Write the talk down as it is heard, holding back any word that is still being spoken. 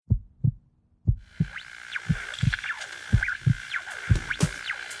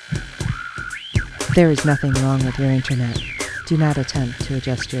There is nothing wrong with your internet. Do not attempt to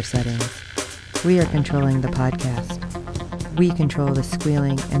adjust your settings. We are controlling the podcast. We control the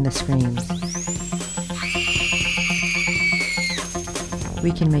squealing and the screams.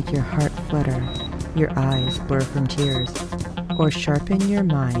 We can make your heart flutter, your eyes blur from tears, or sharpen your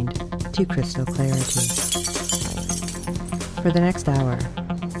mind to crystal clarity. For the next hour,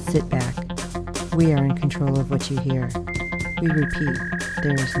 sit back. We are in control of what you hear. We repeat,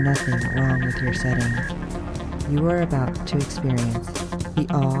 there is nothing wrong with your settings. You are about to experience the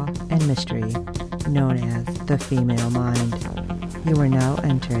awe and mystery known as the female mind. You are now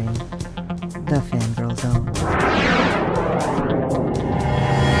entering the Fangirl Zone.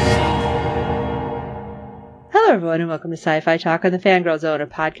 Hello everyone and welcome to Sci-Fi Talk on the Fangirl Zone, a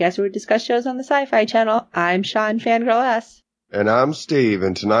podcast where we discuss shows on the Sci-Fi Channel. I'm Sean Fangirl S. And I'm Steve,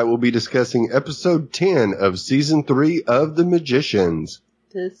 and tonight we'll be discussing episode 10 of season 3 of The Magicians.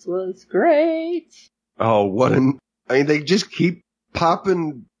 This was great. Oh, they just keep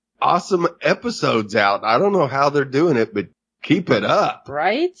popping awesome episodes out. I don't know how they're doing it, but keep it up.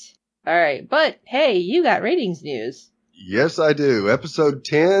 Right? Alright, but hey, you got ratings news. Yes, I do. Episode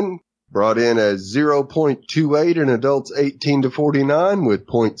 10 brought in as 0.28 in adults 18 to 49 with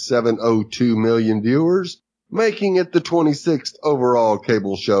 0.702 million viewers, making it the 26th overall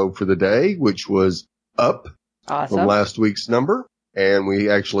cable show for the day, which was up from last week's number. And we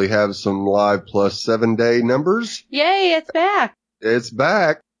actually have some live plus 7-day numbers. Yay, it's back. It's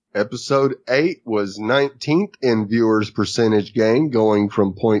back. Episode 8 was 19th in viewers percentage gain, going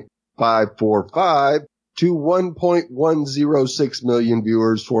from 0.545 to 1.106 million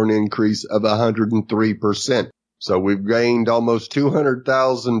viewers for an increase of 103%. So we've gained almost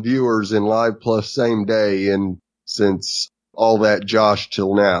 200,000 viewers in live plus same day and since all that Josh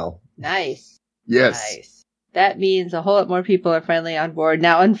till now. Nice. Yes. Nice. That means a whole lot more people are finally on board.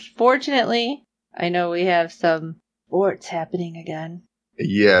 Now, unfortunately, I know we have some sports happening again.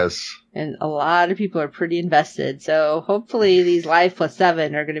 Yes. And a lot of people are pretty invested. So hopefully these live plus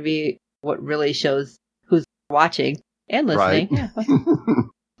 7 are going to be what really shows who's watching and listening. Right.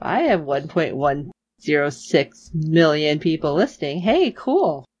 I have 1.106 million people listening. Hey,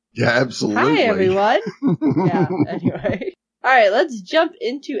 cool. Yeah, absolutely. Hi, everyone. Yeah, anyway. All right, let's jump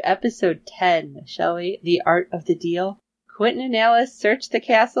into episode 10, shall we? The Art of the Deal. Quentin and Alice search the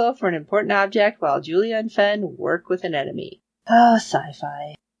castle for an important object while Julia and Fen work with an enemy. Oh,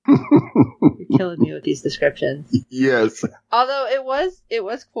 sci-fi. You're killing me with these descriptions. Yes. Although it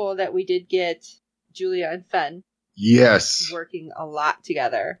was cool that we did get Julia and Fen. Yes. Working a lot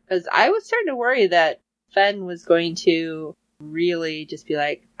together. Because I was starting to worry that Fen was going to really just be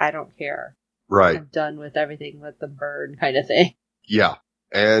like, I don't care. Right. I'm done with everything, let them burn kind of thing. Yeah.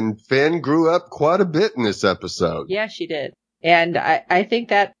 And Fen grew up quite a bit in this episode. Yeah, she did. And I think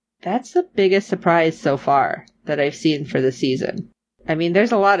that's the biggest surprise so far that I've seen for the season. I mean,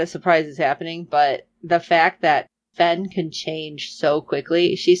 there's a lot of surprises happening, but the fact that Fen can change so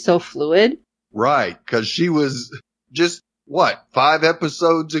quickly, she's so fluid. Right, because she was just, 5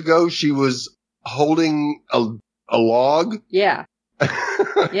 episodes ago, she was holding a log? Yeah.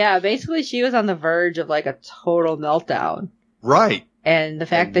 Yeah, basically she was on the verge of like a total meltdown. Right. And the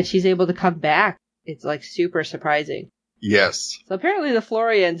fact that she's able to come back, it's like super surprising. Yes. So apparently the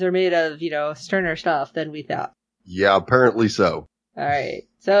Florians are made of, sterner stuff than we thought. Yeah, apparently so. Alright,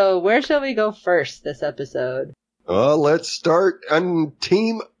 so where shall we go first this episode? Let's start on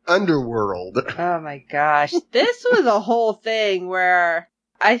Team Underworld. Oh my gosh. This was a whole thing where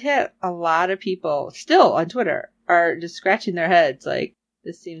I had a lot of people still on Twitter are just scratching their heads like,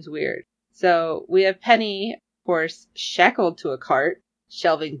 this seems weird. So we have Penny, of course, shackled to a cart,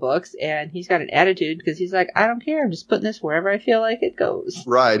 shelving books, and he's got an attitude because he's like, I don't care, I'm just putting this wherever I feel like it goes.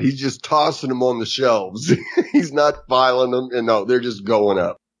 Right, he's just tossing them on the shelves. He's not filing them, and no, they're just going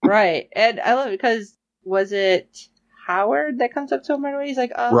up. Right, and I love it because, was it Howard that comes up to him right away? He's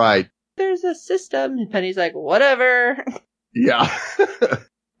like, oh, right. There's a system, and Penny's like, whatever. Yeah.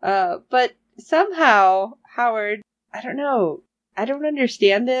 But somehow, Howard, I don't know, I don't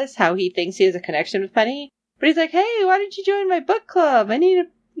understand this, how he thinks he has a connection with Penny. But he's like, hey, why don't you join my book club? I need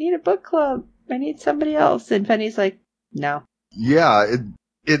a book club. I need somebody else. And Penny's like, no. Yeah,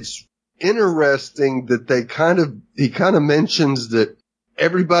 it's interesting that he kind of mentions that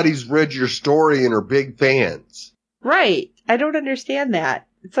everybody's read your story and are big fans. Right. I don't understand that.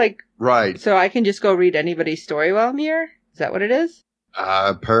 It's like, right. So I can just go read anybody's story while I'm here? Is that what it is?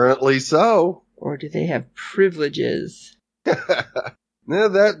 Apparently so. Or do they have privileges? No,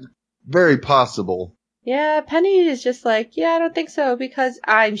 that's very possible. Yeah, Penny is just like, yeah, I don't think so because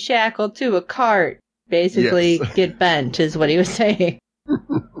I'm shackled to a cart. Basically, yes. Get bent is what he was saying.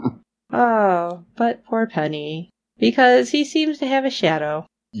 Oh, but poor Penny. Because he seems to have a shadow.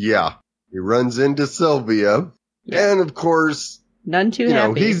 Yeah. He runs into Sylvia. Yeah. And of course, None too you know,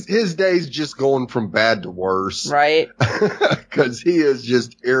 happy. his day's just going from bad to worse. Right. Because he is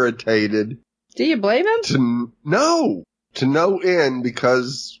just irritated. Do you blame him? To no end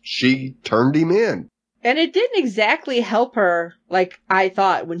because she turned him in. And it didn't exactly help her, like I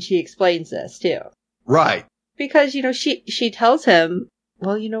thought when she explains this, too. Right. Because, you know, she tells him,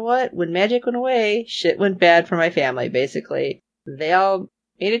 well, you know what? When magic went away, shit went bad for my family, basically. They all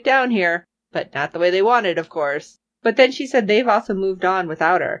made it down here, but not the way they wanted, of course. But then she said they've also moved on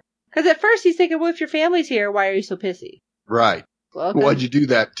without her. Because at first he's thinking, well, if your family's here, why are you so pissy? Right. Well, What'd you do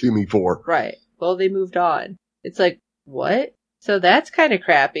that to me for? Right. Well, they moved on. It's like, what? So that's kind of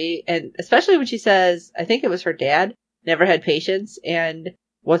crappy. And especially when she says, I think it was her dad, never had patience and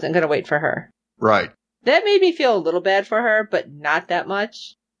wasn't going to wait for her. Right. That made me feel a little bad for her, but not that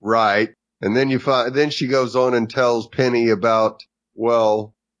much. Right. And then then she goes on and tells Penny about,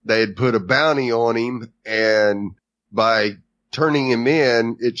 well, they had put a bounty on him, and by turning him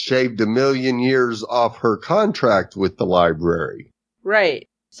in, it shaved 1 million years off her contract with the library. Right.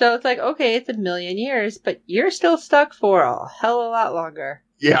 So it's like, okay, it's 1 million years, but you're still stuck for a hell of a lot longer.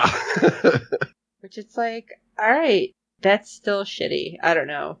 Yeah. Which it's like, all right, that's still shitty. I don't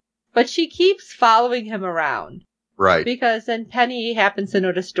know. But she keeps following him around. Right. Because then Penny happens to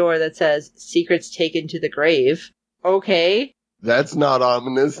notice a door that says, secrets taken to the grave. Okay. That's not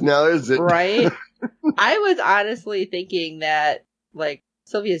ominous now, is it? Right? I was honestly thinking that, like,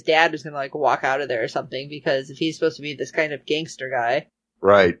 Sylvia's dad was going to, like, walk out of there or something, because if he's supposed to be this kind of gangster guy.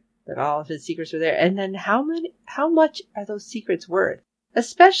 Right. That all of his secrets were there. And then how much are those secrets worth?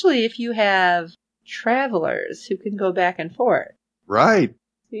 Especially if you have travelers who can go back and forth. Right.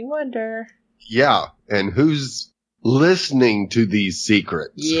 We wonder. Yeah. And who's listening to these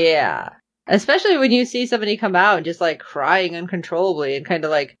secrets? Yeah. Especially when you see somebody come out and just like crying uncontrollably and kind of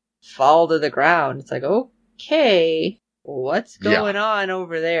like fall to the ground. It's like, okay, what's going on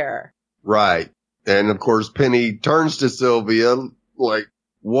over there? Right. And of course, Penny turns to Sylvia like,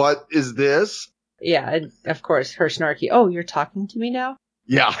 what is this? Yeah. And of course, her snarky, oh, you're talking to me now?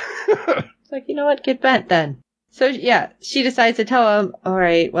 Yeah. It's like, you know what? Get bent then. So yeah, she decides to tell him, all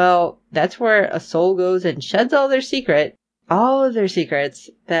right, well, that's where a soul goes and sheds all of their secrets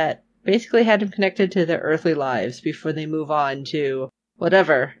that basically had them connected to their earthly lives before they move on to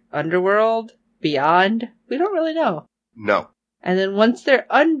whatever, underworld, beyond. We don't really know. No. And then once they're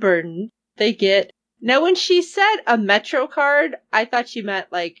unburdened, they get... Now, when she said a Metro card, I thought she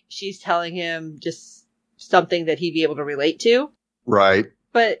meant like she's telling him just something that he'd be able to relate to. Right.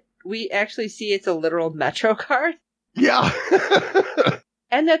 But we actually see it's a literal Metro card. Yeah.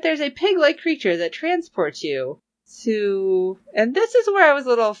 And that there's a pig-like creature that transports you to... And this is where I was a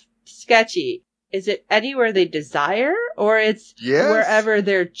little sketchy. Is it anywhere they desire, or it's wherever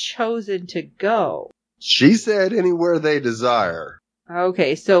they're chosen to go? She said anywhere they desire.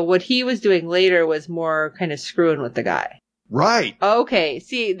 Okay, so what he was doing later was more kind of screwing with the guy. Right. Okay,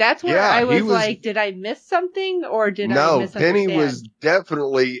 see, that's where I was like, did I miss something, or did I misunderstand? No, Penny was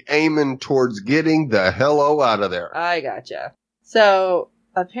definitely aiming towards getting the hello out of there. I gotcha. So,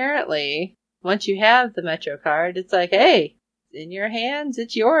 apparently, once you have the Metro card, it's like, hey, it's in your hands,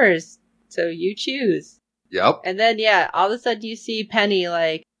 it's yours. So you choose. Yep. And then, yeah, all of a sudden you see Penny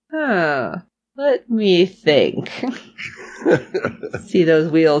like, let me think. See those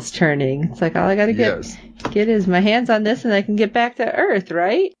wheels turning. It's like, all I gotta get is my hands on this and I can get back to Earth,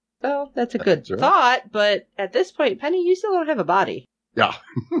 right? So that's a good thought, but at this point, Penny, you still don't have a body. Yeah.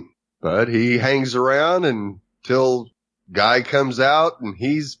 But he hangs around until Guy comes out and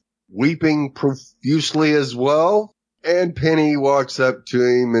he's weeping profusely as well. And Penny walks up to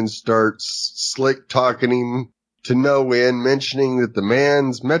him and starts slick talking him to no end, mentioning that the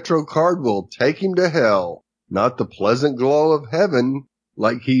man's Metro card will take him to hell, not the pleasant glow of heaven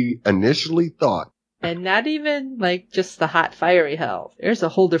like he initially thought. And not even like just the hot, fiery hell. There's a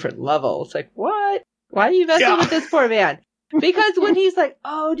whole different level. It's like, what? Why are you messing with this poor man? Because when he's like,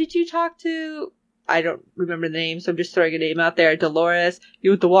 oh, did you talk to... I don't remember the name, so I'm just throwing a name out there. Dolores,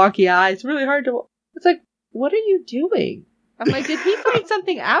 you with the wonky eyes. It's really hard to... It's like, what are you doing? I'm like, did he find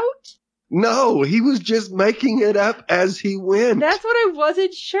something out? No, he was just making it up as he went. That's what I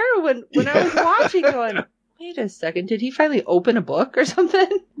wasn't sure when I was watching, going, wait a second, did he finally open a book or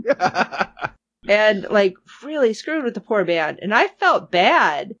something? And, like, really screwed with the poor man. And I felt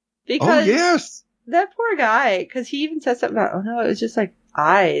bad because that poor guy, because he even said something about, oh no, it was just like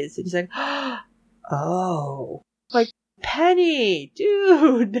eyes. And he's like, oh, like, Penny,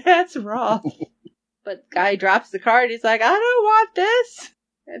 dude, that's rough. But guy drops the card. He's like, I don't want this.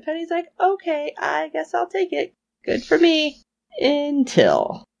 And Penny's like, okay, I guess I'll take it. Good for me.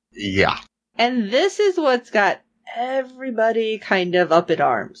 Until. Yeah. And this is what's got everybody kind of up in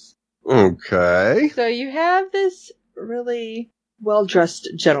arms. Okay. So you have this really well-dressed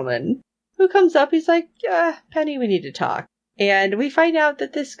gentleman who comes up. He's like, yeah, Penny, we need to talk. And we find out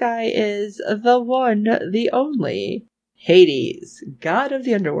that this guy is the one, the only Hades, god of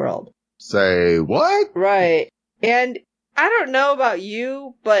the underworld. Say what? Right. And I don't know about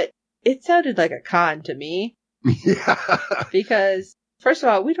you, but it sounded like a con to me. Yeah. Because, first of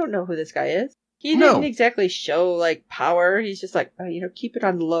all, we don't know who this guy is. He didn't exactly show, like, power. He's just like, oh, keep it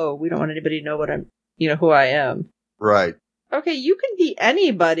on the low. We don't want anybody to know who I am. Right. Okay, you can be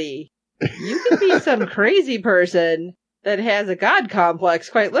anybody. You can be some crazy person that has a god complex,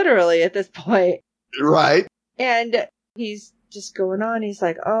 quite literally, at this point. Right. And he's just going on. He's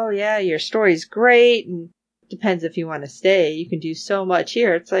like, oh, yeah, your story's great. And depends if you want to stay. You can do so much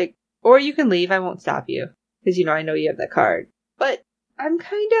here. It's like, or you can leave. I won't stop you. Because, I know you have that card. But I'm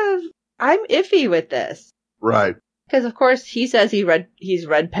iffy with this. Right. Because, of course, he says he's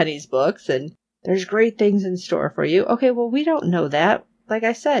read Penny's books and there's great things in store for you. Okay, well, we don't know that. Like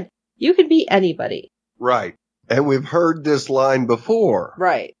I said, you can be anybody. Right. And we've heard this line before.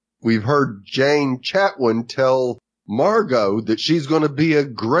 Right. We've heard Jane Chatwin tell Margot that she's going to be a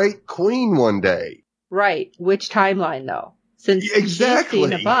great queen one day. Right. Which timeline, though? Since exactly. she's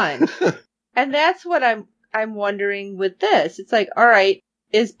seen a bunch. And that's what I'm wondering with this. It's like, all right,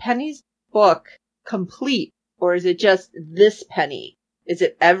 is Penny's book complete? Or is it just this Penny? Is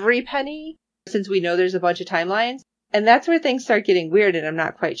it every Penny? Since we know there's a bunch of timelines. And that's where things start getting weird and I'm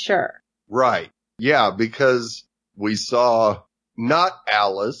not quite sure. Right. Yeah, because we saw not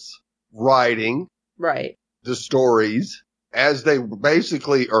Alice writing right the stories as they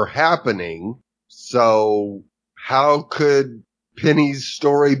basically are happening. So how could Penny's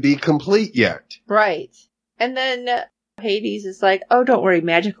story be complete yet? Right. And then Hades is like, oh, don't worry,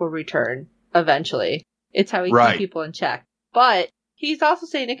 magic will return eventually. It's how we keep people in check. But he's also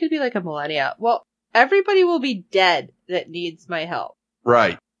saying it could be like a millennia. Well, everybody will be dead that needs my help.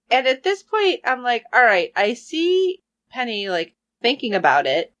 Right. And at this point, I'm like, all right, I see Penny, like, thinking about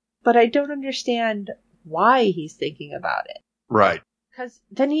it, but I don't understand why he's thinking about it. Right. Because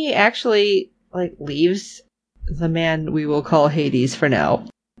then he actually, like, leaves the man we will call Hades for now.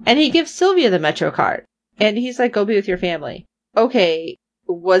 And he gives Sylvia the Metro card. And he's like, go be with your family. Okay,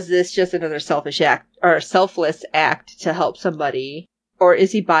 was this just another selfish act, or selfless act to help somebody? Or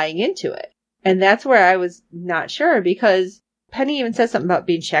is he buying into it? And that's where I was not sure, because Penny even says something about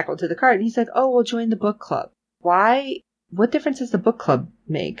being shackled to the card. And he's like, oh, we'll join the book club. Why? What difference does the book club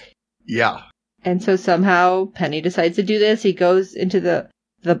make? Yeah. And so somehow Penny decides to do this. He goes into the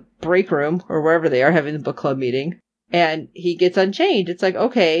break room or wherever they are having the book club meeting and he gets unchained. It's like,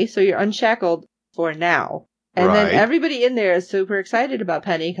 okay, so you're unshackled for now. And then everybody in there is super excited about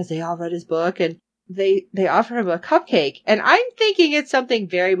Penny because they all read his book and they offer him a cupcake. And I'm thinking it's something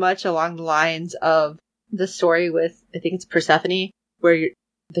very much along the lines of the story with, I think it's Persephone, where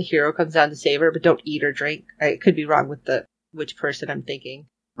the hero comes down to save her, but don't eat or drink. I could be wrong with which person I'm thinking.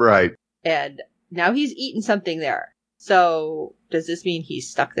 Right. And now he's eaten something there. So does this mean he's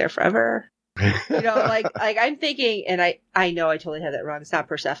stuck there forever? Like I'm thinking, and I know I totally had that wrong. It's not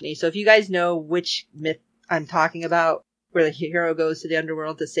Persephone. So if you guys know which myth I'm talking about, where the hero goes to the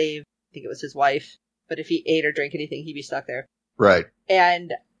underworld to save, I think it was his wife, but if he ate or drank anything, he'd be stuck there. Right.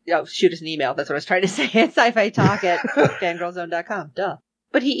 And shoot us an email. That's what I was trying to say. It's sci-fi talk at fangirlzone.com. Duh.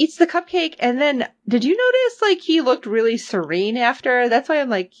 But he eats the cupcake, and then, did you notice, like, he looked really serene after? That's why I'm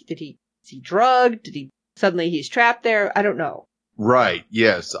like, is he drugged? Suddenly he's trapped there? I don't know. Right,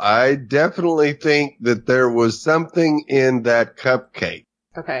 yes. I definitely think that there was something in that cupcake.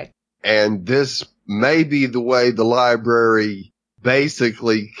 Okay. And this may be the way the library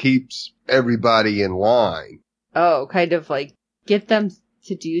basically keeps everybody in line. Oh, kind of like, get them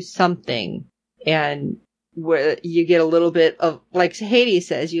to do something, and where you get a little bit of, like Hades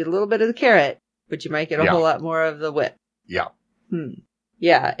says, you get a little bit of the carrot, but you might get a whole lot more of the whip. Yeah.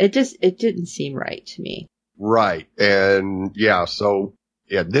 Yeah, it didn't seem right to me. Right. And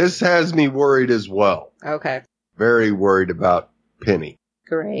this has me worried as well. Okay. Very worried about Penny.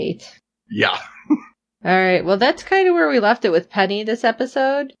 Great. Yeah. All right. Well, that's kind of where we left it with Penny this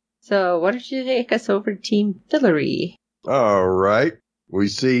episode. So why don't you take us over to Team Fillory? All right. We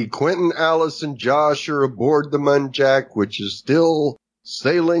see Quentin, Alice, and Josh are aboard the Munjack, which is still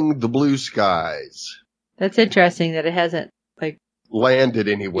sailing the blue skies. That's interesting that it hasn't, landed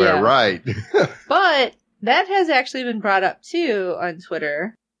anywhere, right? But that has actually been brought up, too, on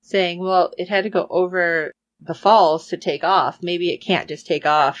Twitter, saying, well, it had to go over the falls to take off. Maybe it can't just take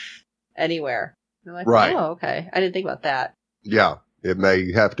off anywhere. I'm like, Right. oh, okay. I didn't think about that. Yeah. It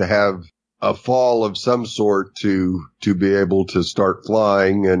may have to have a fall of some sort to be able to start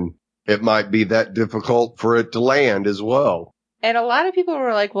flying, and it might be that difficult for it to land as well. And a lot of people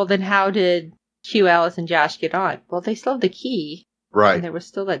were like, well, then how did Q, Alice, and Josh get on? Well, they still have the key. Right. And there was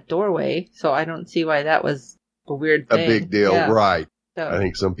still that doorway, so I don't see why that was a weird A thing. big deal. Yeah. Right. So, I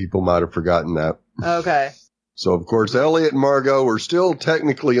think some people might have forgotten that. okay. So, of course, Elliot and Margot are still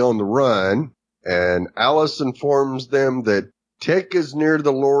technically on the run, and Alice informs them that Tick is near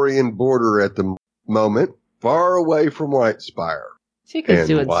the Lorien border at the moment, far away from Whitespire. Chica's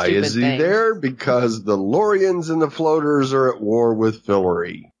doing And why stupid is he things. there? Because the Loriens and the Floaters are at war with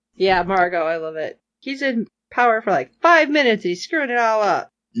Fillory. Yeah, Margot, I love it. He's in power for like 5 minutes and he's screwing it all up.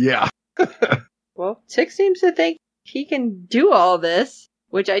 Yeah. Well, Tick seems to think he can do all this,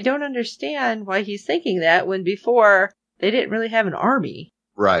 which I don't understand why he's thinking that when before they didn't really have an army.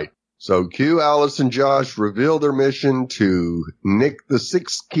 Right. So Q, Alice, and Josh reveal their mission to nick the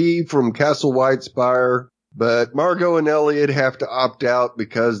 6th key from Castle Whitespire, but Margot and Elliot have to opt out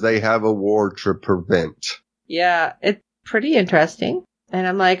because they have a war to prevent. Yeah, it's pretty interesting. And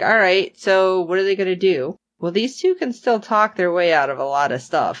I'm like, all right, so what are they going to do? Well, these two can still talk their way out of a lot of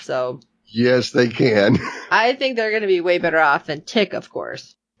stuff, so Yes, they can. I think they're going to be way better off than Tick, of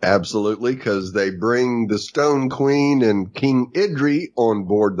course. Absolutely, because they bring the Stone Queen and King Idri on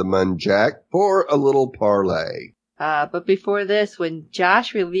board the Munjack for a little parlay. But before this, when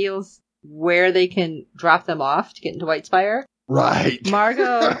Josh reveals where they can drop them off to get into Whitespire, Right.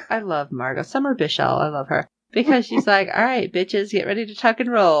 Margot, I love Margot. Summer Bishel, I love her. Because she's like, all right, bitches, get ready to tuck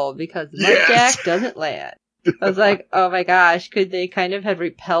and roll because the Yes. Munjack doesn't land. I was like, oh my gosh, could they kind of have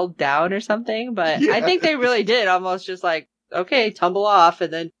repelled down or something? But Yeah. I think they really did, almost just like, okay, tumble off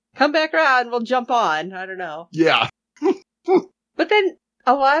and then come back around, we'll jump on. I don't know. Yeah. But then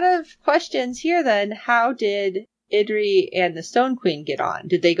a lot of questions here then. How did Idri and the Stone Queen get on?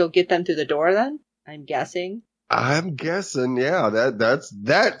 Did they go get them through the door then? I'm guessing. I'm guessing, yeah, that's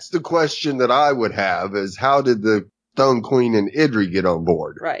the question that I would have is how did the Stone Queen and Idri get on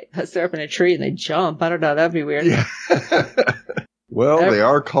board? Right. Unless they're up in a tree and they jump. I don't know. That'd be weird. Yeah. Well, they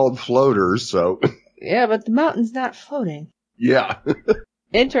are called floaters, so Yeah, but the mountain's not floating. yeah.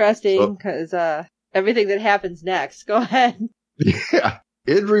 Interesting, because everything that happens next. Go ahead. Yeah.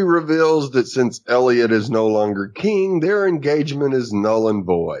 Idri reveals that since Elliot is no longer king, their engagement is null and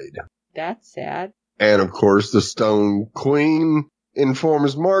void. That's sad. And of course, the Stone Queen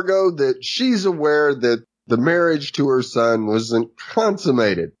informs Margot that she's aware that the marriage to her son wasn't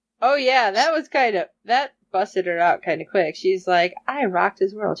consummated. Oh yeah, that busted her out kind of quick. She's like, I rocked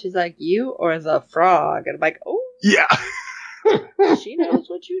his world. She's like, you or the frog? And I'm like, oh, Yeah. she knows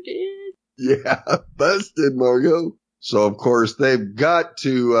what you did. Yeah. Busted, Margot. So of course, they've got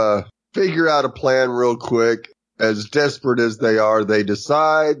to figure out a plan real quick. As desperate as they are, they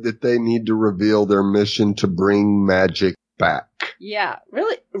decide that they need to reveal their mission to bring magic back. Yeah,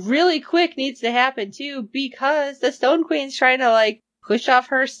 really, really quick needs to happen too, because the Stone Queen's trying to like push off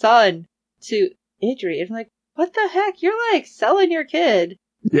her son to Idri. And I'm like, what the heck? You're like selling your kid.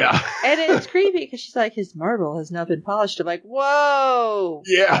 Yeah. And it's creepy because she's like, his marble has now been polished. I'm like, whoa.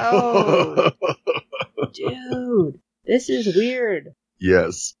 Yeah. Oh, dude, this is weird.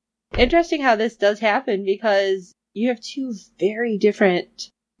 Yes. Interesting how this does happen because you have two very different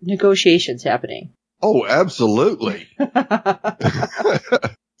negotiations happening. Oh, absolutely.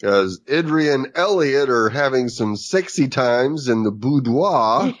 Because Idri and Elliot are having some sexy times in the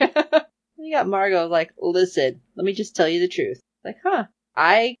boudoir. You got Margot like, listen, let me just tell you the truth. Like,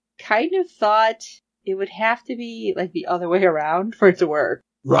 I kind of thought it would have to be like the other way around for it to work.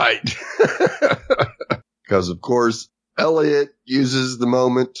 Right. Because, of course, Elliot uses the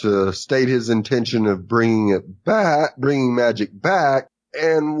moment to state his intention of bringing magic back.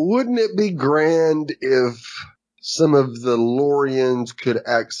 And wouldn't it be grand if some of the Loriens could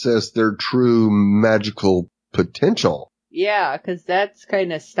access their true magical potential? Yeah, because that's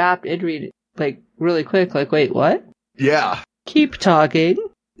kind of stopped Idri like really quick. Like, wait, what? Yeah. Keep talking.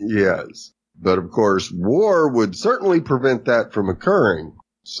 Yes. But of course, war would certainly prevent that from occurring.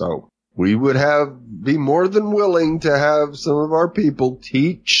 So we would be more than willing to have some of our people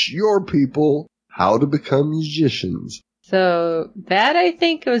teach your people how to become magicians. So that I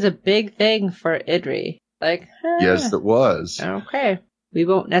think was a big thing for Idri. Like, Yes, it was. Okay. We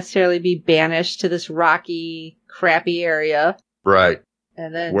won't necessarily be banished to this rocky, crappy area. Right.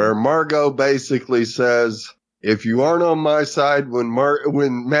 And then Where Margot basically says, if you aren't on my side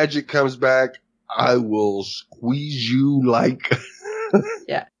when magic comes back, I will squeeze you like...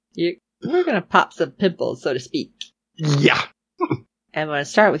 yeah. We're going to pop some pimples, so to speak. Yeah. And I'm going to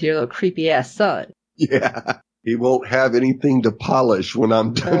start with your little creepy ass son. Yeah. He won't have anything to polish when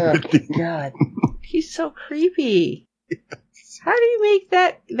I'm done with him. God. He's so creepy. Yes. How do you make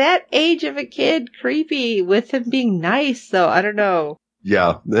that age of a kid creepy with him being nice, though? I don't know.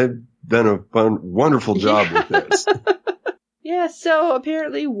 Yeah. They've done a wonderful job with this. Yeah, so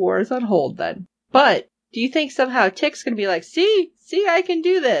apparently war is on hold then. But do you think somehow Tick's going to be like, see, I can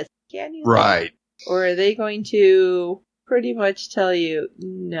do this? Can you? Right. Or are they going to pretty much tell you,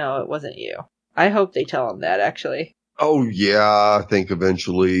 no, it wasn't you? I hope they tell him that, actually. Oh, yeah. I think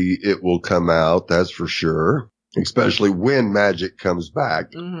eventually it will come out. That's for sure. Especially when Magic comes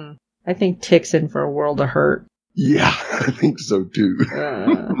back. Mm-hmm. I think Tick's in for a world of hurt. Yeah, I think so, too.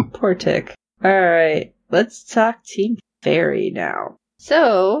 Poor Tick. All right. Let's talk Team Fairy now.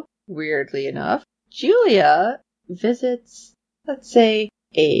 So, weirdly enough, Julia visits, let's say,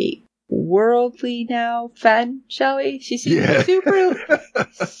 a worldly now Fen, shall we? She seems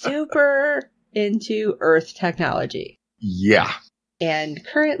super into Earth technology. Yeah. And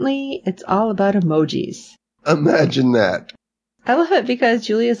currently, it's all about emojis. Imagine that. I love it because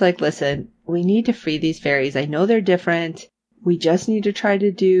Julia's like, listen, we need to free these fairies. I know they're different. We just need to try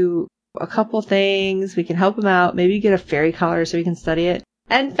to do a couple things. We can help them out. Maybe get a fairy collar so we can study it.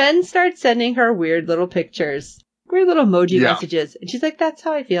 And Fen starts sending her weird little pictures, weird little emoji messages. And she's like, that's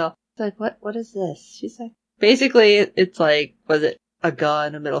how I feel. It's like, what is this? She's like, basically, it's like, was it a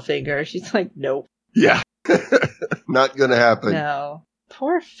gun, a middle finger? She's like, nope. Yeah. Not gonna happen. No.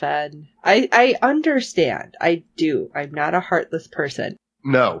 Poor Fen. I understand. I do. I'm not a heartless person.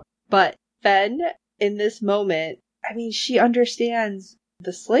 No. But Fen, in this moment, I mean, she understands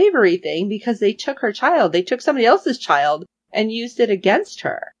the slavery thing because they took her child. They took somebody else's child and used it against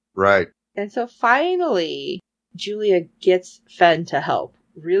her. Right. And so finally, Julia gets Fen to help.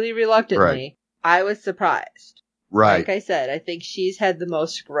 Really reluctantly. Right. I was surprised. Right. Like I said, I think she's had the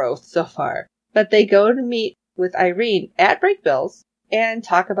most growth so far. But they go to meet with Irene at Breakbills and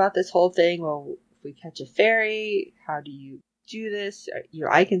talk about this whole thing. Well, if we catch a fairy, how do you do this?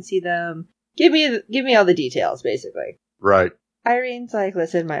 I can see them. Give me all the details, basically. Right. Irene's like,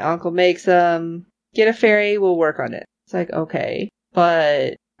 listen, my uncle makes them. Get a fairy, we'll work on it. It's like, okay,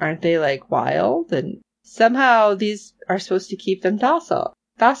 but aren't they like wild? And somehow these are supposed to keep them docile.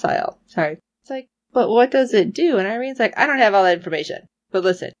 Sorry. It's like, but what does it do? And Irene's like, I don't have all that information. But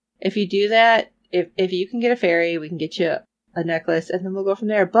listen, if you do that, if you can get a fairy, we can get you a necklace and then we'll go from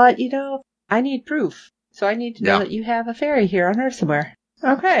there. But, I need proof. So I need to know that you have a fairy here on Earth somewhere.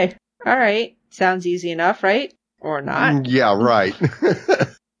 Okay. All right. Sounds easy enough, right? Or not. Yeah, right.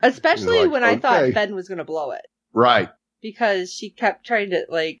 Especially when I thought Fen was going to blow it. Right. Because she kept trying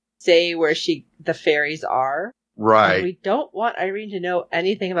to, say where the fairies are. Right. And we don't want Irene to know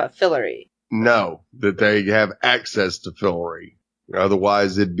anything about Fillory. No, that they have access to Fillory.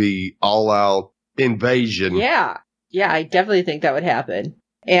 Otherwise, it'd be all-out invasion. Yeah. Yeah, I definitely think that would happen.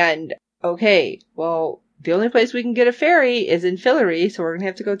 And, okay, well, the only place we can get a fairy is in Fillory, so we're going to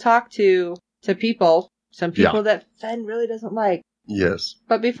have to go talk to people. Some people that Fen really doesn't like. Yes.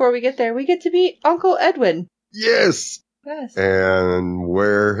 But before we get there, we get to meet Uncle Edwin. Yes. Yes. And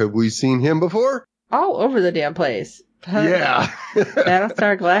where have we seen him before? All over the damn place. Yeah.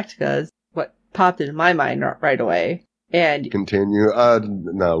 Battlestar Galactica is what popped into my mind right away. And continue.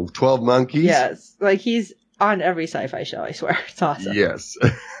 No, 12 Monkeys. Yes. He's on every sci-fi show, I swear. It's awesome. Yes.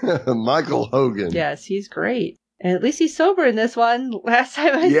 Michael Hogan. Yes, he's great. And at least he's sober in this one. Last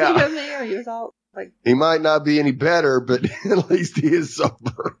time I see him there, he was all he might not be any better, but at least he is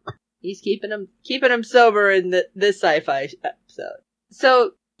sober. He's keeping him sober in this sci-fi episode.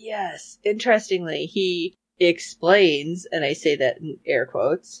 So, yes, interestingly, he explains, and I say that in air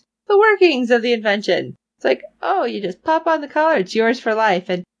quotes, the workings of the invention. It's like, oh, you just pop on the collar, it's yours for life.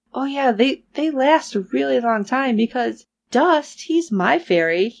 And, oh yeah, they last a really long time because Dust, he's my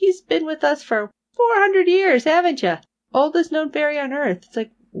fairy. He's been with us for 400 years, haven't you? Oldest known fairy on Earth. It's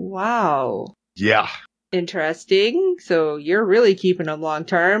like, wow. Yeah. Interesting. So you're really keeping them long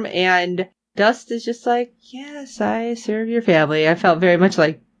term. And Dust is just like, yes, I serve your family. I felt very much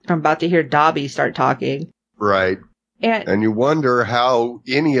like I'm about to hear Dobby start talking. Right. And you wonder how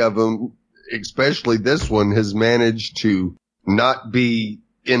any of them, especially this one, has managed to not be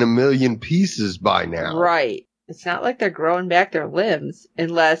in a million pieces by now. Right. It's not like they're growing back their limbs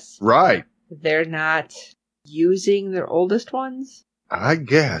unless they're not using their oldest ones. I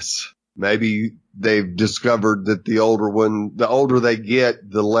guess. Maybe they've discovered that the older they get,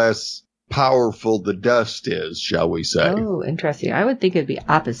 the less powerful the dust is, shall we say. Oh, interesting. I would think it'd be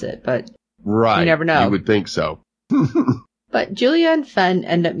opposite, but you never know. You would think so. But Julia and Fen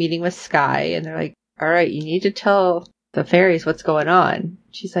end up meeting with Sky, and they're like, all right, you need to tell the fairies what's going on.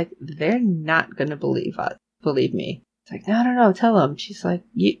 She's like, they're not going to believe me. It's like, no, tell them. She's like,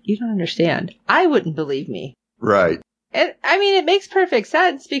 you don't understand. I wouldn't believe me. Right. And, I mean, it makes perfect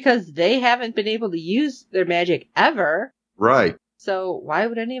sense because they haven't been able to use their magic ever. Right. So why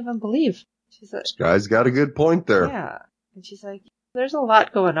would any of them believe? She's like, Sky's got a good point there. yeah. And she's like, there's a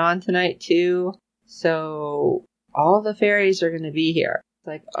lot going on tonight, too. So all the fairies are going to be here. It's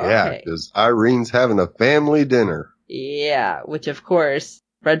like, okay. Yeah, because Irene's having a family dinner. Yeah, which, of course,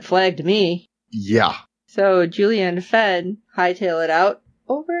 red flagged me. Yeah. So Julia and Fen hightail it out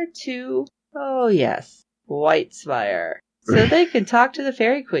over to, oh yes, Whitespire. So they can talk to the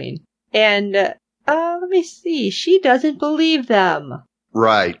Fairy Queen. And, let me see, she doesn't believe them.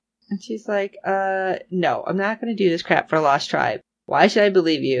 Right. And she's like, no, I'm not going to do this crap for Lost Tribe. Why should I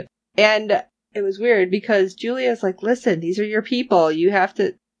believe you? And it was weird because Julia's like, listen, these are your people. You have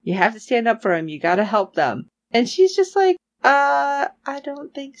to stand up for them. You got to help them. And she's just like, I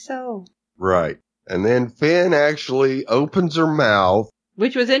don't think so. Right. And then Finn actually opens her mouth.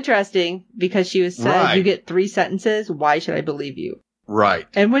 Which was interesting because she was said, Right. You get 3 sentences. Why should I believe you? Right.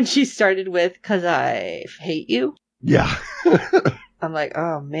 And when she started with, 'cause I hate you. Yeah. I'm like,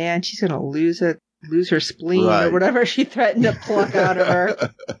 oh man, she's going to lose her spleen Right. or whatever she threatened to pluck out of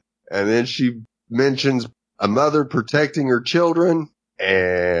her. And then she mentions a mother protecting her children.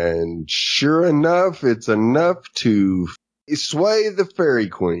 And sure enough, it's enough to sway the Fairy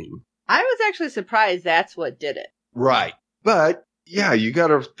Queen. I was actually surprised that's what did it. Right. But, yeah, you got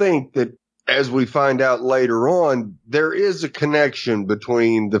to think that as we find out later on, there is a connection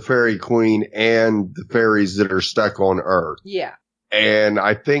between the Fairy Queen and the fairies that are stuck on Earth. Yeah. And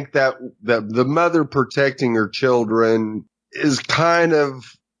I think that the mother protecting her children is kind of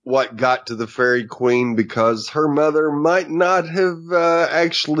what got to the Fairy Queen because her mother might not have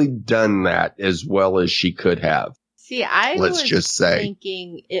actually done that as well as she could have. See, I Let's was just say.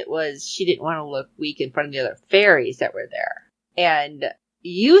 thinking it was she didn't want to look weak in front of the other fairies that were there. And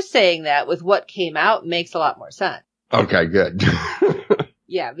you saying that with what came out makes a lot more sense. Okay, good.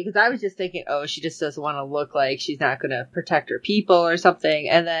 Yeah, because I was just thinking, oh, she just doesn't want to look like she's not going to protect her people or something.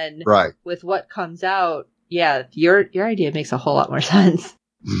 And then Right. with what comes out, yeah, your idea makes a whole lot more sense.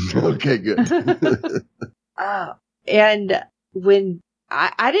 Okay, good. And when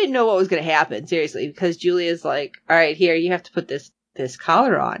I didn't know what was going to happen, seriously, because Julia's like, all right, here, you have to put this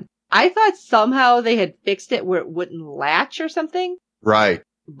collar on. I thought somehow they had fixed it where it wouldn't latch or something. Right.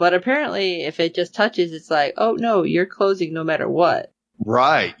 But apparently, if it just touches, it's like, oh no, you're closing no matter what.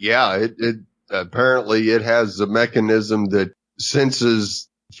 Right. Yeah. It apparently it has a mechanism that senses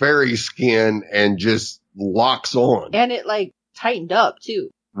fairy skin and just locks on. And it like tightened up too.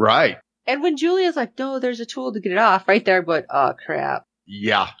 Right. And when Julia's like, no, there's a tool to get it off right there, but oh crap.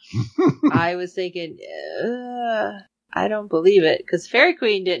 Yeah. I was thinking, I don't believe it because Fairy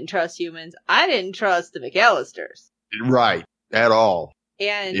Queen didn't trust humans. I didn't trust the McAllisters. Right. At all.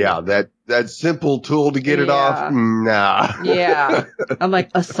 And Yeah. That simple tool to get it off. Nah. yeah. I'm like,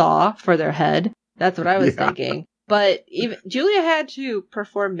 a saw for their head. That's what I was thinking. But even Julia had to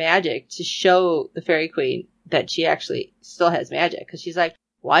perform magic to show the Fairy Queen that she actually still has magic. Because she's like,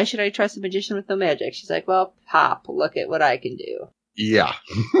 why should I trust a magician with no magic? She's like, well, Pop, look at what I can do. Yeah.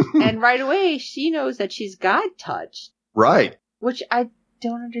 And right away, she knows that she's God touched. Right. Which I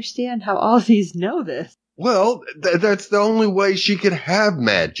don't understand how all of these know this. Well, that's the only way she could have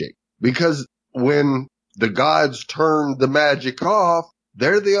magic. Because when the gods turn the magic off,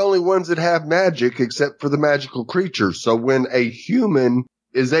 they're the only ones that have magic except for the magical creatures. So when a human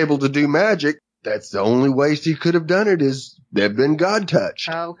is able to do magic, that's the only way she could have done it is they've been God touched.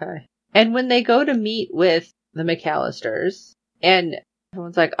 Okay. And when they go to meet with the McAllisters, and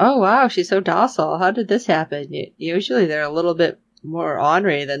everyone's like, oh wow, she's so docile. How did this happen? Usually they're a little bit more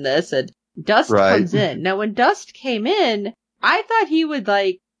ornery than this. And Dust comes in. Now when Dust came in, I thought he would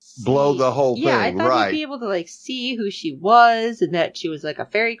like blow the whole thing. Yeah, I thought he'd be able to like see who she was and that she was like a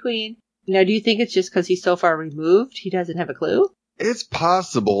fairy queen. Now, do you think it's just because he's so far removed he doesn't have a clue? It's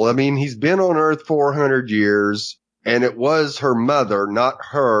possible. I mean, he's been on Earth 400 years, and it was her mother, not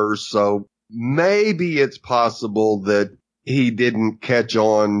her, so maybe it's possible that he didn't catch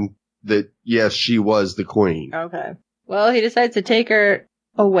on that, yes, she was the queen. Okay. Well, he decides to take her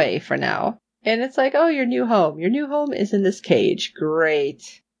away for now. And it's like, oh, your new home. Your new home is in this cage.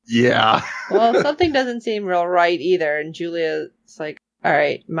 Great. Yeah. Well, something doesn't seem real right either, and Julia's like, all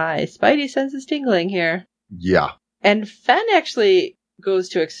right, my spidey sense is tingling here. Yeah. And Fen actually goes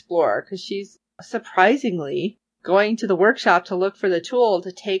to explore because she's surprisingly going to the workshop to look for the tool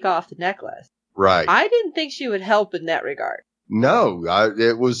to take off the necklace. Right. I didn't think she would help in that regard. No,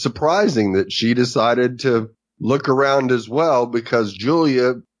 it was surprising that she decided to look around as well, because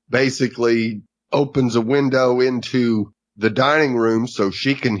Julia basically opens a window into the dining room so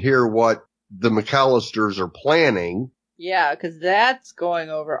she can hear what the McAllisters are planning. Yeah, because that's going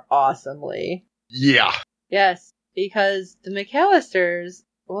over awesomely. Yeah. Yes, because the McAllisters,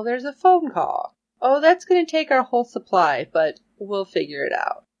 well, there's a phone call. Oh, that's going to take our whole supply, but we'll figure it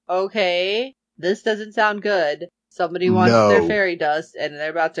out. Okay, this doesn't sound good. Somebody wants their fairy dust, and they're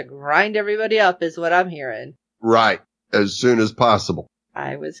about to grind everybody up, is what I'm hearing. Right, as soon as possible.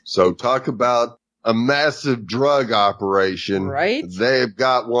 So talk about a massive drug operation. Right? They've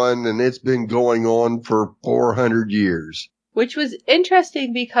got one, and it's been going on for 400 years. Which was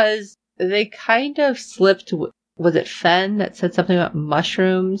interesting because they kind of slipped. Was it Fen that said something about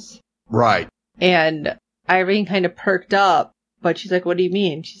mushrooms? Right. And Irene kind of perked up, but she's like, what do you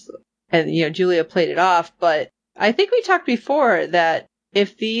mean? And Julia played it off, but I think we talked before that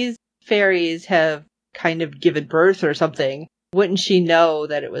if these fairies have kind of given birth or something, wouldn't she know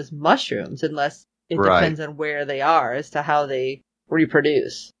that it was mushrooms, unless it depends on where they are as to how they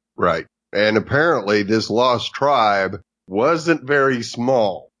reproduce. Right. And apparently this lost tribe wasn't very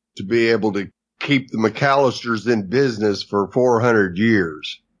small to be able to keep the McAllisters in business for 400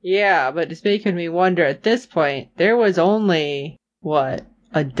 years. Yeah, but it's making me wonder at this point, there was only,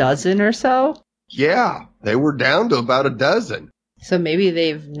 a dozen or so? Yeah, they were down to about a dozen. So maybe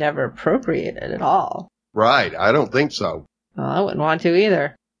they've never procreated at all. Right, I don't think so. Well, I wouldn't want to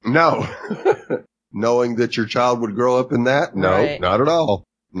either. No. Knowing that your child would grow up in that? No, right. Not at all.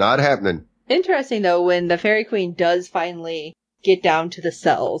 Not happening. Interesting, though, when the Fairy Queen does finally get down to the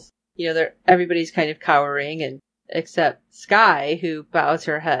cells, everybody's kind of cowering, and except Sky, who bows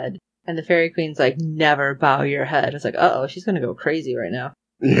her head. And the Fairy Queen's like, never bow your head. It's like, uh-oh, she's going to go crazy right now.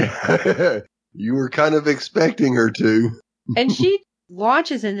 Yeah, you were kind of expecting her to. And she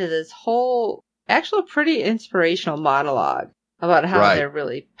launches into this whole, actual pretty inspirational monologue about how they're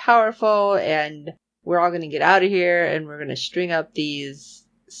really powerful, and we're all going to get out of here, and we're going to string up these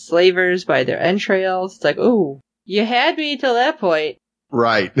slavers by their entrails. It's like, ooh, you had me till that point.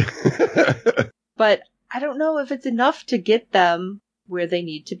 Right. But I don't know if it's enough to get them where they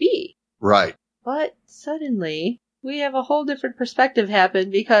need to be. Right. But suddenly, we have a whole different perspective happen,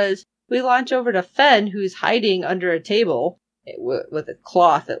 because we launch over to Fen, who's hiding under a table, with a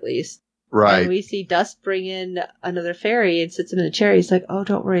cloth at least. Right. And we see Dust bring in another fairy and sits him in the chair. He's like, oh,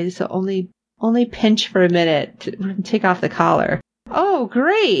 don't worry, this will only pinch for a minute to take off the collar. Oh,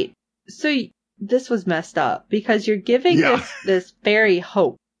 great. So this was messed up, because you're giving this fairy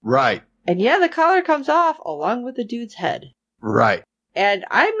hope. Right. And the collar comes off along with the dude's head. Right. And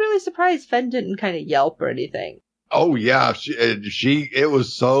I'm really surprised Fen didn't kind of yelp or anything. Oh, yeah. It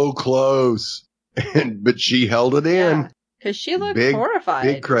was so close. But she held it in. Because she looked horrified.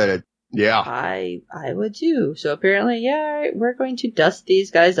 Big credit. Yeah. I would too. So apparently, we're going to dust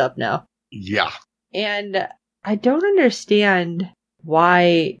these guys up now. Yeah. And I don't understand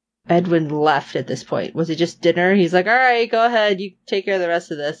why Edwin left at this point. Was it just dinner? He's like, all right, go ahead. You take care of the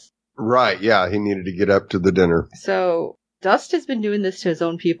rest of this. Right. Yeah. He needed to get up to the dinner. So Dust has been doing this to his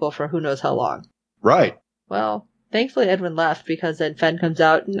own people for who knows how long. Right. Well, thankfully Edwin left, because then Fen comes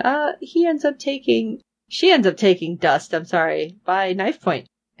out and she ends up taking Dust, by knife point.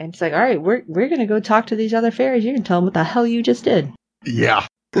 And it's like, all right, we're going to go talk to these other fairies. You can tell them what the hell you just did. Yeah.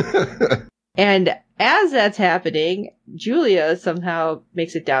 And as that's happening, Julia somehow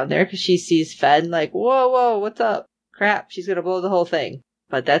makes it down there, because she sees Fen like, whoa, what's up? Crap, she's going to blow the whole thing.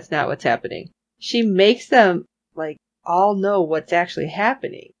 But that's not what's happening. She makes them, all know what's actually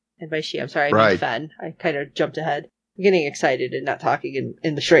happening. And by she, I'm sorry, I mean Fen. I kind of jumped ahead. I'm getting excited and not talking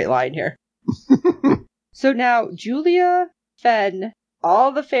in the straight line here. So now, Julia, Fen,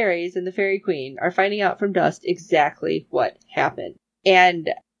 all the fairies and the Fairy Queen are finding out from Dust exactly what happened. And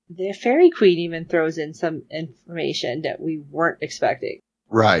the Fairy Queen even throws in some information that we weren't expecting.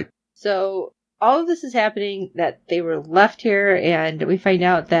 Right. So all of this is happening, that they were left here, and we find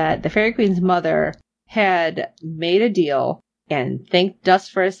out that the Fairy Queen's mother had made a deal and thanked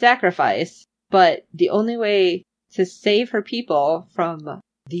Dust for a sacrifice, but the only way to save her people from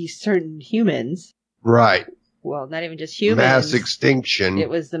these certain humans... Right. Well, not even just humans. Mass extinction. It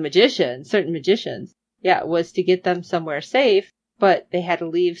was the magicians, certain magicians. Yeah, it was to get them somewhere safe, but they had to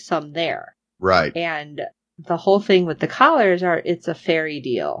leave some there. Right. And the whole thing with the collars it's a fairy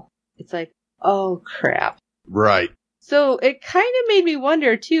deal. It's like, oh crap. Right. So it kind of made me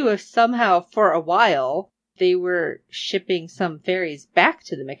wonder too, if somehow for a while they were shipping some fairies back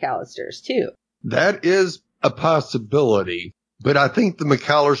to the McAllisters too. That is a possibility. But I think the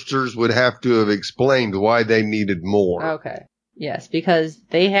McAllisters would have to have explained why they needed more. Okay. Yes, because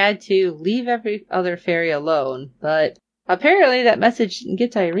they had to leave every other fairy alone, but apparently that message didn't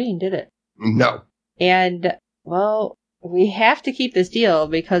get to Irene, did it? No. And, well, we have to keep this deal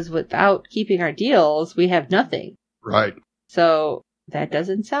because without keeping our deals, we have nothing. Right. So that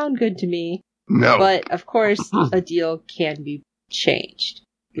doesn't sound good to me. No. But, of course, a deal can be changed.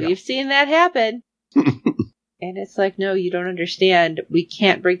 Yeah. We've seen that happen. And it's like, no, you don't understand. We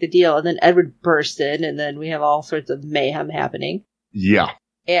can't break the deal. And then Edward bursts in, and then we have all sorts of mayhem happening. Yeah.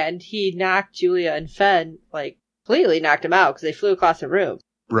 And he knocked Julia and Fen, like, completely knocked him out because they flew across the room.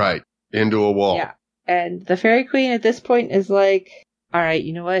 Right. Into a wall. Yeah. And the Fairy Queen at this point is like, all right,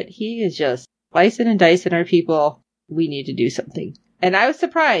 you know what? He is just slicing and dicing our people. We need to do something. And I was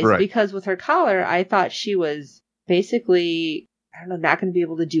surprised because with her collar, I thought she was basically, I don't know, not going to be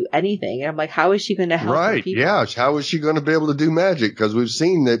able to do anything. And I'm like, how is she going to help her people? Yeah. How is she going to be able to do magic? Because we've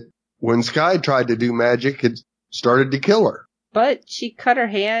seen that when Sky tried to do magic, it started to kill her. But she cut her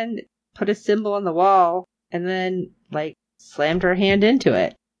hand, put a symbol on the wall, and then, like, slammed her hand into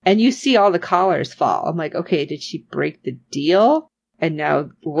it. And you see all the collars fall. I'm like, okay, did she break the deal? And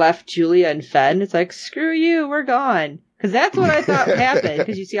now left Julia and Fen? It's like, screw you, we're gone. Because that's what I thought happened.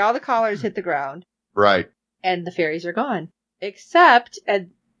 Because you see all the collars hit the ground. Right. And the fairies are gone. Except,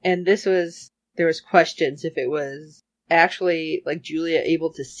 and there was questions if it was actually, like, Julia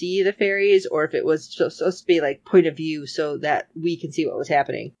able to see the fairies, or if it was supposed to be, like, point of view so that we can see what was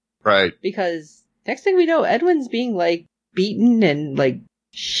happening. Right. Because next thing we know, Edwin's being, like, beaten and, like,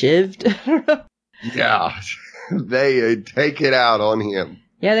 shivved. Yeah. They take it out on him.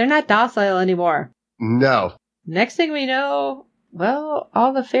 Yeah, they're not docile anymore. No. Next thing we know, well,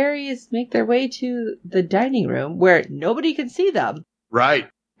 all the fairies make their way to the dining room where nobody can see them. Right.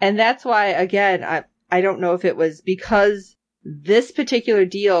 And that's why, again, I don't know if it was because this particular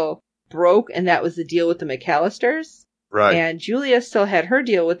deal broke and that was the deal with the McAllisters. Right. And Julia still had her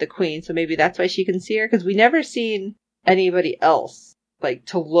deal with the Queen, so maybe that's why she can see her, because we never seen anybody else, like,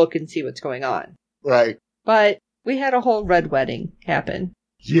 to look and see what's going on. Right. But we had a whole red wedding happen.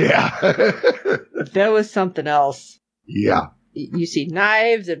 Yeah. That was something else. Yeah. You see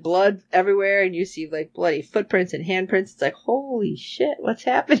knives and blood everywhere, and you see, like, bloody footprints and handprints. It's like, holy shit, what's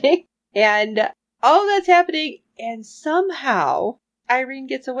happening? And all that's happening, and somehow Irene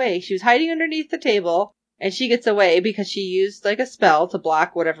gets away. She was hiding underneath the table, and she gets away because she used, like, a spell to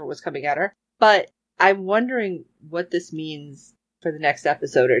block whatever was coming at her. But I'm wondering what this means for the next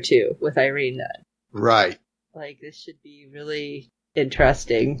episode or two with Irene then. Right. Like, this should be really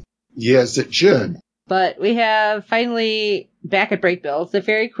interesting. Yes, it should. But we have finally, back at Breakbills, the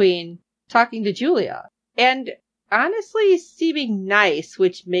Fairy Queen talking to Julia. And honestly seeming nice,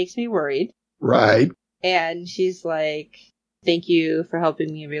 which makes me worried. Right. And she's like, thank you for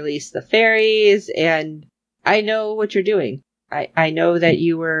helping me release the fairies, and I know what you're doing. I know that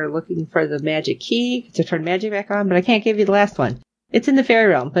you were looking for the magic key to turn magic back on, but I can't give you the last one. It's in the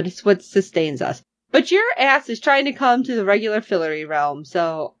fairy realm, but it's what sustains us. But your ass is trying to come to the regular fairy realm,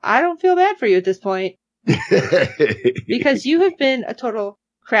 so I don't feel bad for you at this point. Because you have been a total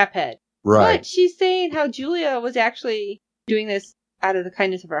craphead. Right. But she's saying how Julia was actually doing this out of the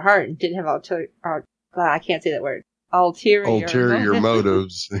kindness of her heart and didn't have I can't say that word. Ulterior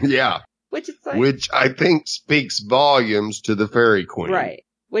motives. Yeah. Which I think speaks volumes to the Fairy Queen. Right.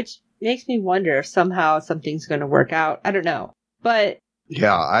 Which makes me wonder if somehow something's going to work out. I don't know. But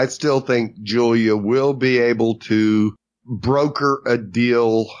yeah, I still think Julia will be able to broker a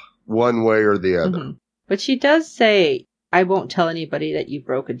deal one way or the other. Mm-hmm. But she does say, I won't tell anybody that you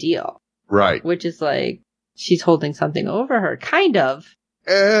broke a deal. Right. Which is like, she's holding something over her. Kind of.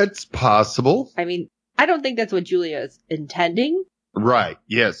 It's possible. I mean, I don't think that's what Julia is intending. Right.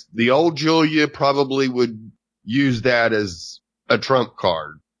 Yes. The old Julia probably would use that as a trump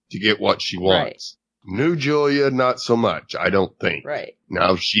card to get what she wants. Right. New Julia, not so much, I don't think. Right.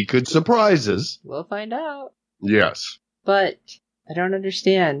 Now, she could surprise us. We'll find out. Yes. But I don't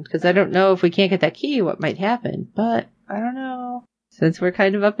understand, because I don't know if we can't get that key, what might happen. But I don't know. Since we're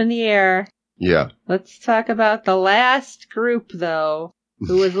kind of up in the air. Yeah. Let's talk about the last group, though,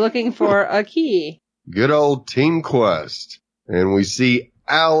 who was looking for a key. Good old Team Quest. And we see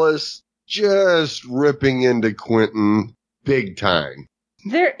Alice just ripping into Quentin big time.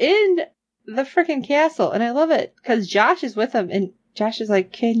 They're in the freaking castle, and I love it, because Josh is with them, and Josh is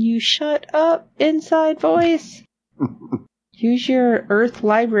like, can you shut up, inside voice? Use your Earth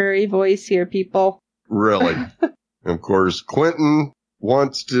Library voice here, people. Really? Of course, Quentin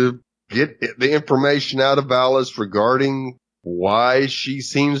wants to get the information out of Alice regarding why she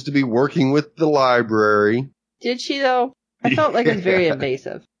seems to be working with the library. Did she, though? I felt like it was very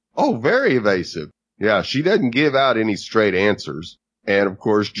invasive. Oh, very evasive. Yeah, she doesn't give out any straight answers. And of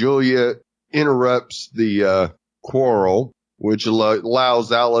course, Julia interrupts the quarrel, which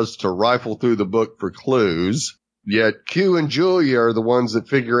allows Alice to rifle through the book for clues. Yet Q and Julia are the ones that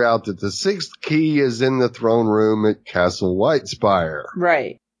figure out that the 6th key is in the throne room at Castle Whitespire.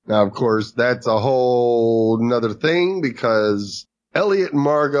 Right. Now, of course, that's a whole nother thing because Elliot and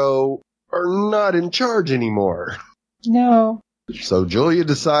Margot are not in charge anymore. No. So Julia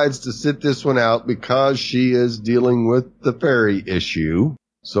decides to sit this one out because she is dealing with the fairy issue.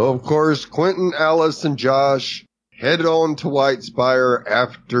 So, of course, Quentin, Alice, and Josh head on to Whitespire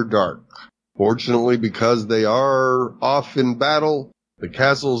after dark. Fortunately, because they are off in battle, the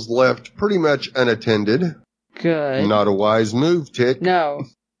castle's left pretty much unattended. Good. Not a wise move, Tick. No.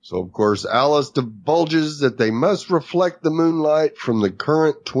 So, of course, Alice divulges that they must reflect the moonlight from the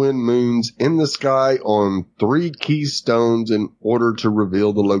current twin moons in the sky on 3 keystones in order to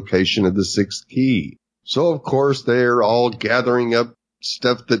reveal the location of the 6th key. So, of course, they're all gathering up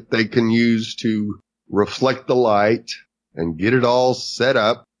stuff that they can use to reflect the light and get it all set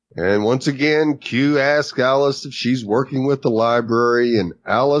up. And once again, Q asks Alice if she's working with the library, and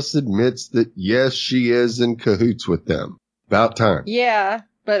Alice admits that yes, she is in cahoots with them. About time. Yeah,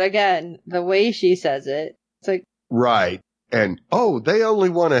 but again, the way she says it, it's like... Right. And, oh, they only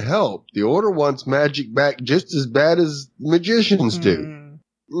want to help. The Order wants magic back just as bad as magicians do.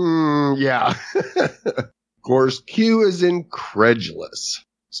 Yeah. Of course, Q is incredulous,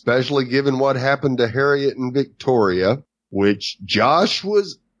 especially given what happened to Harriet and Victoria, which Josh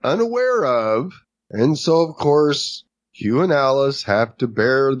was unaware of. And so, of course, Q and Alice have to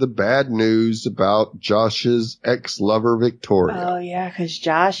bear the bad news about Josh's ex-lover, Victoria. Oh, yeah, because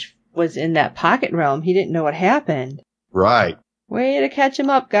Josh was in that pocket realm. He didn't know what happened. Right. Way to catch him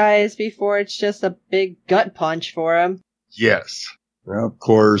up, guys, before it's just a big gut punch for him. Yes. Now, of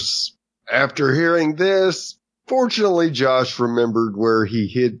course, after hearing this, fortunately, Josh remembered where he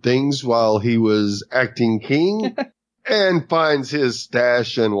hid things while he was acting king and finds his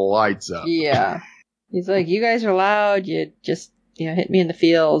stash and lights up. Yeah. He's like, you guys are loud. You just, hit me in the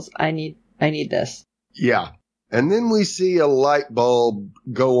feels. I need this. Yeah. And then we see a light bulb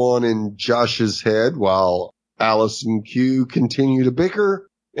go on in Josh's head while Alice and Q continue to bicker,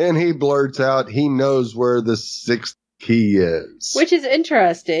 and he blurts out he knows where the 6th key is. Which is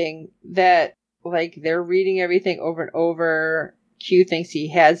interesting that, they're reading everything over and over. Q thinks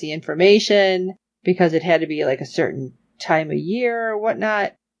he has the information because it had to be a certain time of year or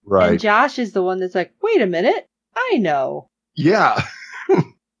whatnot. Right. And Josh is the one that's like, wait a minute, I know. Yeah.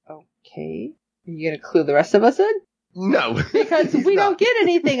 Okay. Are you going to clue the rest of us in? No. Because we don't get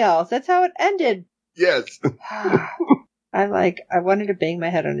anything else. That's how it ended. Yes. I wanted to bang my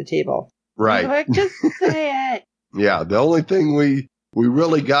head on the table. Right. Just say it. Yeah. The only thing we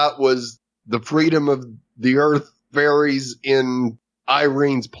really got was the freedom of the Earth fairies in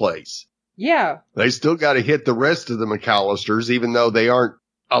Irene's place. Yeah. They still got to hit the rest of the McAllisters, even though they aren't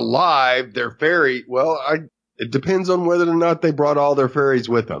alive. They're fairy. Well, it depends on whether or not they brought all their fairies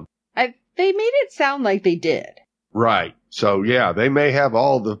with them. They made it sound like they did. Right. So, yeah, they may have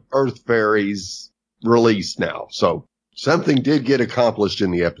all the Earth fairies released now. So something did get accomplished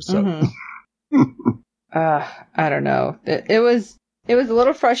in the episode. Mm-hmm. I don't know. It was a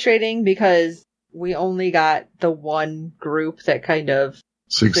little frustrating because we only got the one group that kind of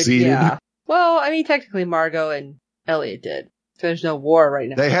succeeded. Yeah. Well, I mean, technically Margot and Elliot did. So there's no war right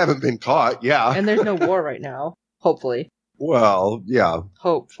now. They haven't been caught. Yeah. And there's no war right now. Hopefully. Well, yeah.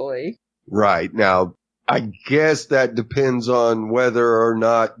 Hopefully. Right. Now, I guess that depends on whether or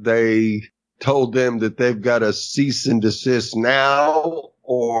not they told them that they've got to cease and desist now,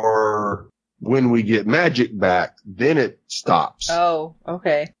 or when we get magic back, then it stops. Oh,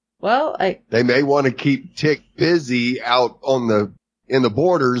 okay. Well, they may want to keep Tick busy out in the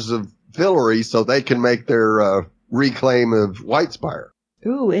borders of Fillory so they can make their reclaim of Whitespire.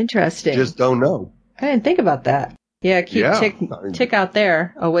 Ooh, interesting. Just don't know. I didn't think about that. Yeah, keep Tick out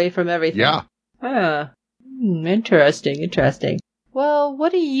there, away from everything. Yeah. Huh. Interesting. Well,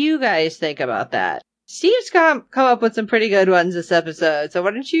 what do you guys think about that? Steve's come up with some pretty good ones this episode, so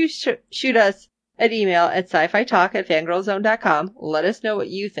why don't you shoot us an email at sci-fi talk@fangirlzone.com. Let us know what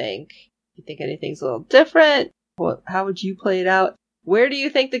you think. You think anything's a little different? How would you play it out? Where do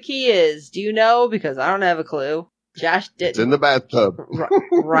you think the key is? Do you know? Because I don't have a clue. Josh didn't. It's in the bathtub.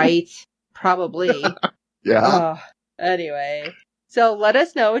 Right. Probably. Yeah. Anyway. So let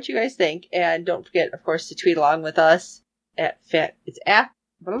us know what you guys think. And don't forget, of course, to tweet along with us at FGZPod.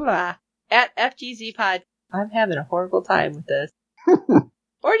 I'm having a horrible time with this.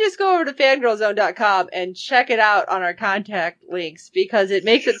 Or just go over to fangirlzone.com and check it out on our contact links, because it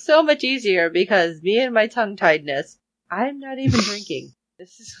makes it so much easier, because me and my tongue-tiedness, I'm not even drinking.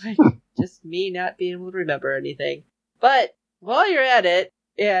 This is like just me not being able to remember anything. But while you're at it,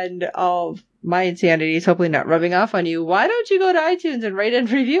 and all my insanity is hopefully not rubbing off on you, why don't you go to iTunes and rate and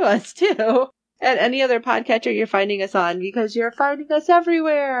review us too? And any other podcatcher you're finding us on, because you're finding us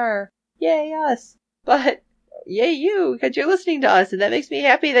everywhere. Yay us. But yay you, because you're listening to us, and that makes me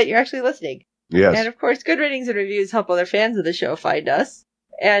happy that you're actually listening. Yes. And of course, good ratings and reviews help other fans of the show find us.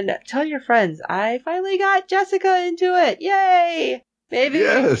 And tell your friends, I finally got Jessica into it. Yay! Maybe,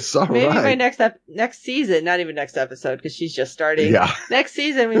 yes, all maybe right. my next season, not even next episode, because she's just starting. Yeah. Next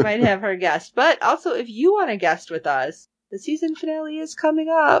season, we might have her guest. But also, if you want to guest with us, the season finale is coming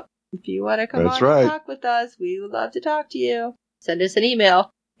up. If you want to come That's on right. and talk with us, we would love to talk to you. Send us an email.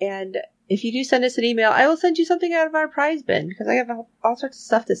 And if you do send us an email, I will send you something out of our prize bin, because I have all sorts of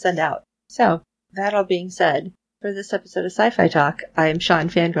stuff to send out. So, that all being said, for this episode of Sci-Fi Talk, I am Sean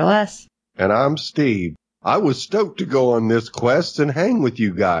Fangirl S. And I'm Steve. I was stoked to go on this quest and hang with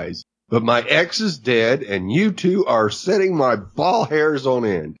you guys, but my ex is dead and you two are setting my ball hairs on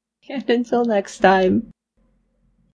end. And until next time.